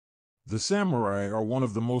The samurai are one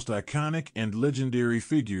of the most iconic and legendary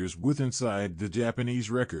figures within the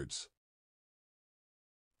Japanese records.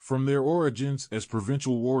 From their origins as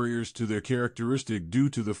provincial warriors to their characteristic due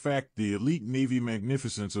to the fact the elite navy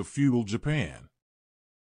magnificence of feudal Japan.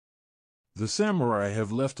 The samurai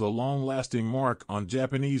have left a long-lasting mark on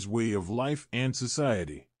Japanese way of life and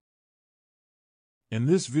society. In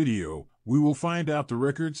this video, we will find out the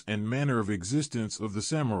records and manner of existence of the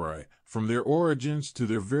samurai, from their origins to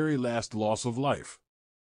their very last loss of life.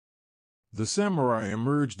 The samurai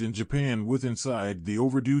emerged in Japan within the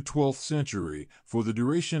overdue 12th century for the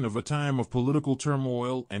duration of a time of political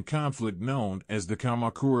turmoil and conflict known as the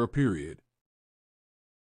Kamakura period.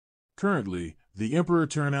 Currently, the emperor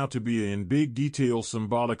turned out to be in big detail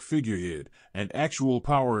symbolic figurehead, and actual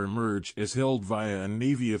power emerged as held via a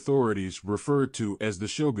navy authorities referred to as the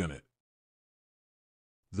shogunate.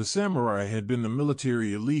 The samurai had been the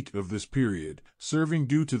military elite of this period, serving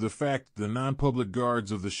due to the fact the non-public guards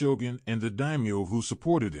of the shogun and the daimyo who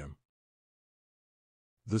supported him.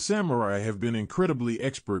 The samurai have been incredibly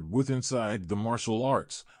expert within the martial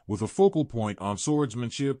arts, with a focal point on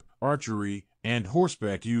swordsmanship, archery, and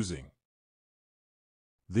horseback using.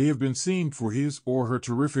 They have been seen for his or her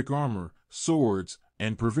terrific armor, swords,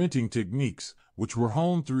 and preventing techniques, which were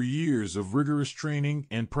honed through years of rigorous training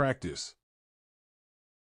and practice.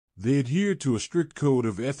 They adhered to a strict code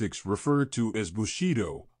of ethics referred to as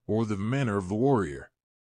Bushido, or the manner of the warrior.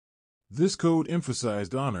 This code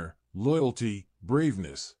emphasized honor, loyalty,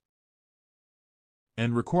 braveness,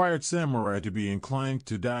 and required samurai to be inclined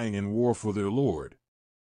to dying in war for their lord.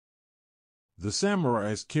 The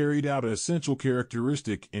samurais carried out an essential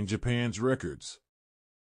characteristic in Japan's records.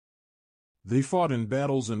 They fought in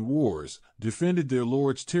battles and wars, defended their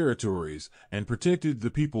lord's territories, and protected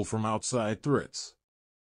the people from outside threats,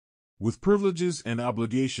 with privileges and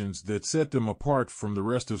obligations that set them apart from the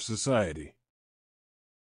rest of society.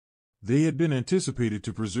 They had been anticipated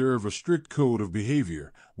to preserve a strict code of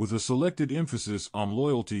behavior, with a selected emphasis on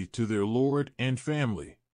loyalty to their lord and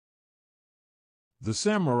family. The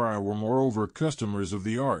samurai were moreover customers of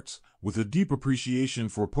the arts, with a deep appreciation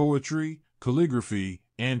for poetry, calligraphy,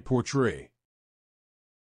 and portrait.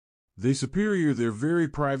 They superior their very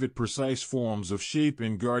private precise forms of shape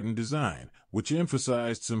and garden design, which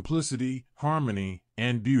emphasized simplicity, harmony,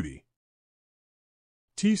 and beauty.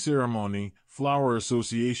 Tea ceremony, flower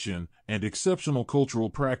association, and exceptional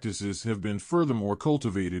cultural practices have been furthermore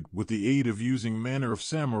cultivated with the aid of using manner of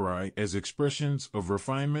samurai as expressions of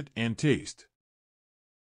refinement and taste.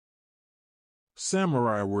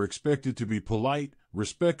 Samurai were expected to be polite,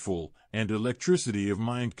 respectful, and electricity of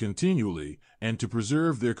mind continually, and to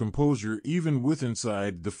preserve their composure even within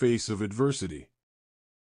the face of adversity.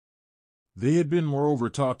 They had been moreover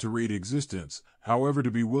taught to rate existence, however to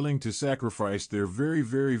be willing to sacrifice their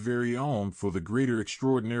very own for the greater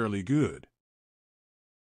extraordinarily good.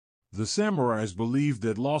 The samurais believed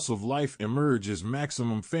that loss of life emerge as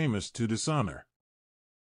maximum famous to dishonor,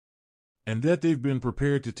 and that they've been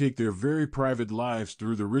prepared to take their very private lives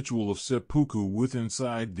through the ritual of seppuku within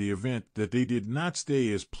the event that they did not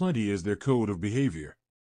stay as plenty as their code of behavior.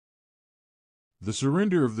 The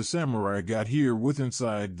surrender of the samurai got here within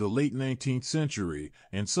the late 19th century,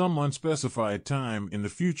 and some unspecified time in the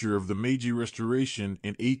future of the Meiji Restoration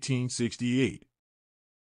in 1868.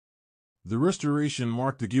 The Restoration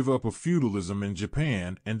marked the give-up of feudalism in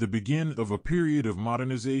Japan and the beginning of a period of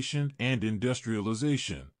modernization and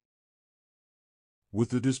industrialization.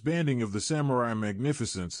 With the disbanding of the samurai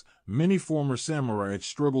magnificence, many former samurai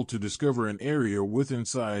struggled to discover an area within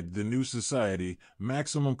the new society,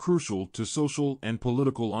 maximum crucial to social and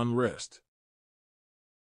political unrest.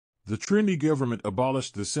 The trendy government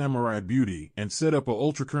abolished the samurai beauty and set up a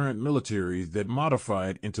ultracurrent military that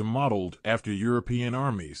modified into modeled after European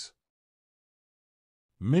armies.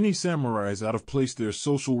 Many samurais out of place their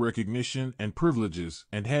social recognition and privileges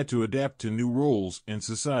and had to adapt to new roles in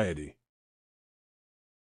society.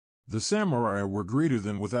 The samurai were greater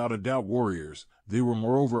than without a doubt warriors. They were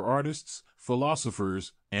moreover artists,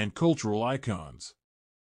 philosophers, and cultural icons.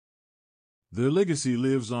 Their legacy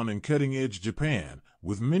lives on in cutting-edge Japan,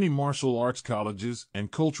 with many martial arts colleges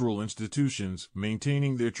and cultural institutions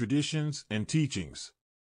maintaining their traditions and teachings.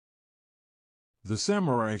 The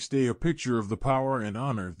samurai stay a picture of the power and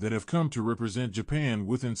honor that have come to represent Japan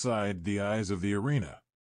within the eyes of the arena.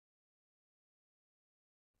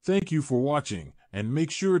 Thank you for watching, and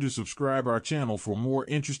make sure to subscribe our channel for more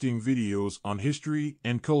interesting videos on history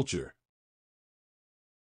and culture.